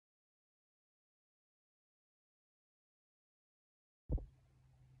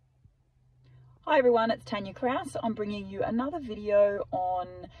Hi everyone, it's Tanya Kraus. I'm bringing you another video on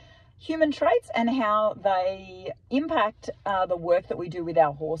human traits and how they impact the work that we do with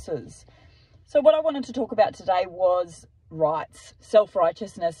our horses. So what I wanted to talk about today was rights,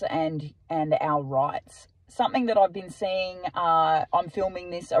 self-righteousness and our rights. Something that I've been seeing, I'm filming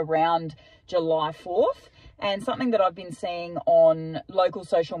this around July 4th, and something that I've been seeing on local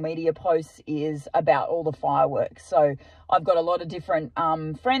social media posts is about all the fireworks. So I've got a lot of different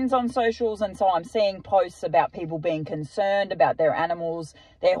friends on socials, and so I'm seeing posts about people being concerned about their animals,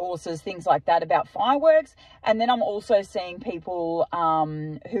 their horses, things like that, about fireworks. And then I'm also seeing people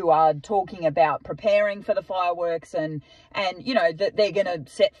who are talking about preparing for the fireworks and you know, that they're going to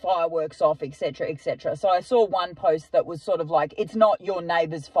set fireworks off, etc., etc. So I saw one post that was sort of like, it's not your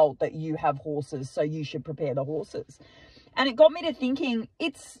neighbour's fault that you have horses, so you should prepare the horses. And it got me to thinking,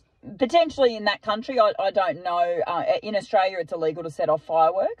 it's potentially in that country, I don't know, in Australia it's illegal to set off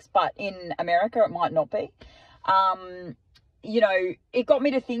fireworks, but in America it might not be. You know, it got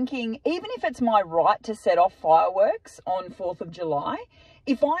me to thinking, even if it's my right to set off fireworks on 4th of July,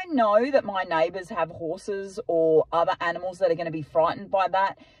 if I know that my neighbours have horses or other animals that are going to be frightened by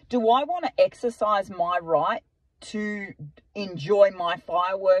that, do I want to exercise my right to enjoy my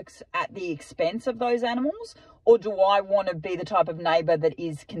fireworks at the expense of those animals? Or do I want to be the type of neighbour that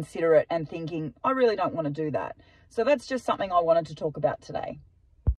is considerate and thinking, I really don't want to do that? So that's just something I wanted to talk about today.